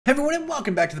Hey everyone, and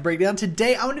welcome back to the breakdown.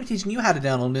 Today I'm going to be teaching you how to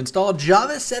download and install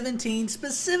Java 17,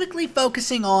 specifically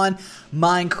focusing on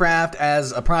Minecraft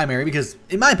as a primary, because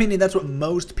in my opinion that's what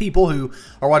most people who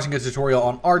are watching a tutorial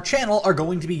on our channel are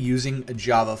going to be using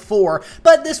Java for,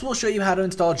 but this will show you how to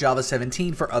install Java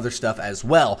 17 for other stuff as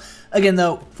well. Again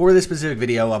though, for this specific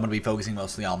video I'm going to be focusing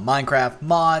mostly on Minecraft,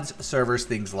 mods, servers,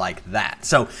 things like that.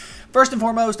 So first and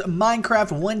foremost,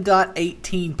 Minecraft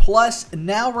 1.18 Plus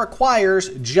now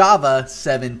requires Java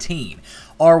 17.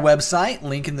 Our website,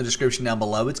 link in the description down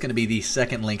below, it's going to be the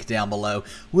second link down below,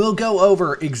 will go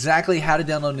over exactly how to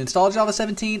download and install Java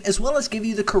 17, as well as give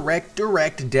you the correct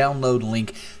direct download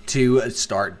link to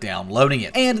start downloading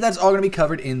it. And that's all going to be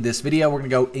covered in this video. We're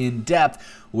going to go in depth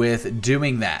with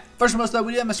doing that. First and foremost though,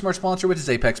 we do have a smart sponsor, which is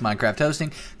Apex Minecraft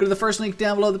Hosting. Go to the first link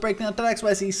down below, the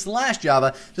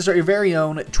breakdown.xyz/Java, to start your very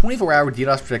own 24-hour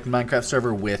DDoS protected Minecraft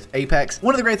server with Apex.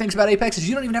 One of the great things about Apex is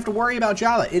you don't even have to worry about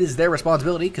Java. It is their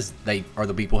responsibility, because they are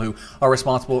the people who are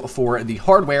responsible for the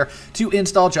hardware, to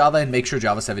install Java and make sure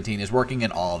Java 17 is working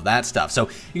and all of that stuff. So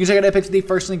you can check out Apex at the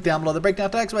first link down below, the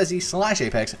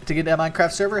breakdown.xyz/Apex, to get that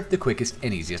Minecraft server the quickest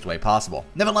and easiest way possible.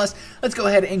 Nevertheless, let's go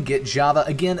ahead and get Java.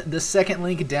 Again, the second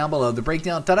link down below, the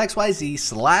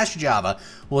breakdown.xyz/Java,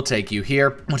 will take you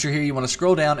here. Once you're here, you want to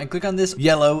scroll down and click on this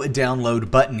yellow download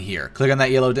button here. Click on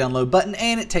that yellow download button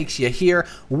and it takes you here,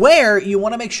 where you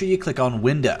want to make sure you click on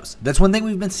Windows. That's one thing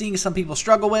we've been seeing some people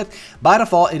struggle with. By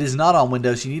default, it is not on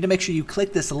Windows. You need to make sure you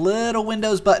click this little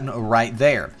Windows button right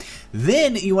there.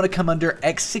 Then you want to come under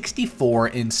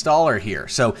x64 installer here.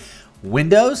 So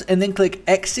Windows, and then click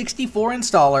x64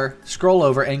 installer, scroll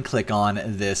over and click on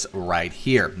this right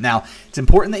here. Now, it's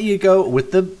important that you go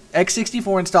with the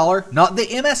x64 installer, not the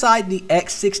MSI, the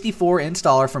x64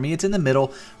 installer. For me, it's in the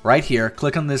middle right here.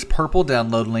 Click on this purple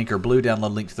download link or blue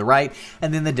download link to the right,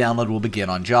 and then the download will begin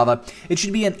on Java. It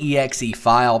should be an exe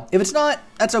file. If it's not,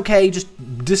 that's okay. Just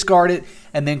discard it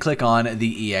and then click on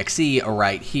the exe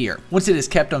right here. Once it is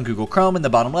kept on Google Chrome in the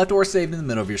bottom left or saved in the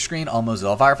middle of your screen on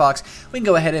Mozilla Firefox, we can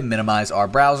go ahead and minimize our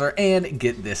browser and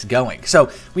get this going. So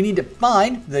we need to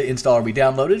find the installer we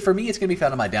downloaded. For me, it's going to be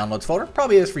found in my downloads folder.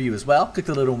 Probably is for you as well. Click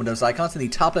the little Windows icons in the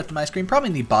top left of my screen, probably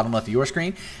in the bottom left of your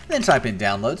screen, and then type in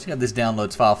downloads. You have this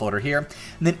downloads file folder here,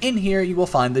 and then in here you will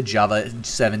find the Java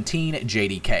 17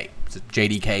 JDK.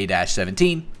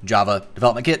 JDK-17, Java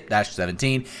Development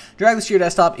Kit-17. Drag this to your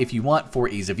desktop if you want for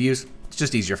ease of use. It's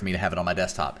just easier for me to have it on my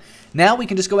desktop. Now we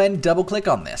can just go ahead and double click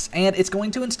on this, and it's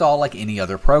going to install like any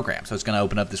other program. So it's going to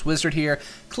open up this wizard here,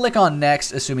 click on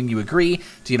next, assuming you agree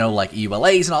to, like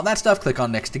EULAs and all that stuff. Click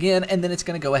on next again, and then it's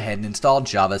going to go ahead and install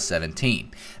Java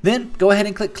 17. Then go ahead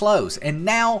and click close, and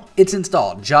now it's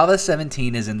installed. Java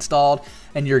 17 is installed,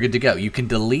 and you're good to go. You can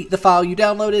delete the file you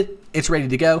downloaded. It's ready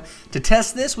to go. To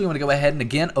test this, we want to go ahead and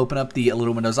again open up the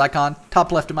little Windows icon,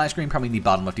 top left of my screen, probably the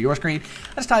bottom left of your screen.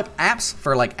 Let's type apps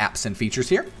for like apps and features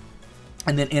here.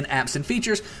 And then in apps and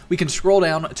features, we can scroll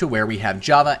down to where we have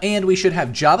Java, and we should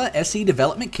have Java SE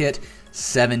Development Kit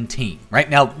 17, right?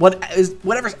 Now,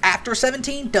 whatever's after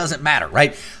 17 doesn't matter,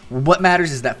 right? What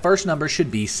matters is that first number should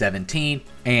be 17,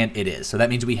 and it is. So that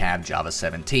means we have Java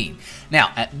 17.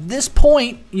 Now, at this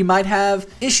point, you might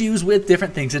have issues with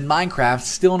different things in Minecraft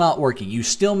still not working. You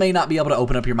still may not be able to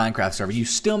open up your Minecraft server. You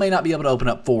still may not be able to open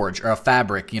up Forge or a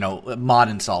Fabric, mod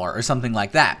installer or something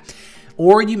like that.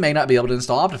 Or you may not be able to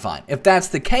install Optifine. If that's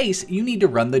the case, you need to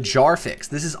run the jar fix.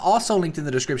 This is also linked in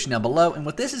the description down below, and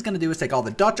what this is going to do is take all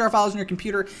the .jar files on your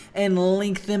computer and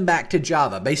link them back to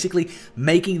Java, basically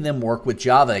making them work with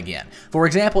Java again. For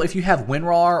example, if you have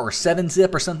WinRAR or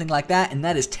 7-zip or something like that, and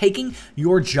that is taking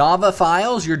your Java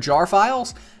files, your jar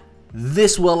files,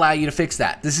 this will allow you to fix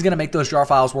that. This is going to make those jar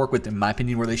files work with, in my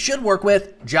opinion, where they should work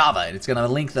with Java. And it's going to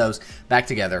link those back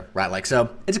together right like so.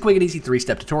 It's a quick and easy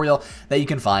 3-step tutorial that you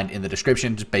can find in the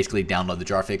description. Just basically download the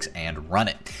jar fix and run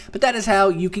it. But that is how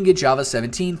you can get Java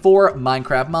 17 for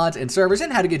Minecraft mods and servers,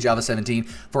 and how to get Java 17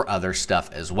 for other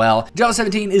stuff as well. Java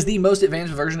 17 is the most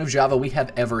advanced version of Java we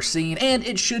have ever seen, and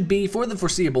it should be, for the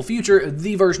foreseeable future,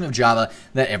 the version of Java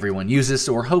that everyone uses.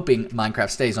 So we're hoping Minecraft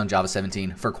stays on Java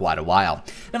 17 for quite a while.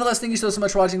 Nevertheless, thank you so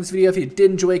much for watching this video. If you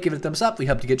did enjoy it, give it a thumbs up. We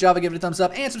hope to get Java, give it a thumbs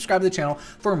up, and subscribe to the channel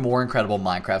for more incredible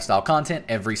Minecraft style content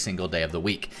every single day of the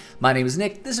week. My name is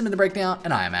Nick, this has been The Breakdown,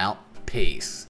 and I am out. Peace.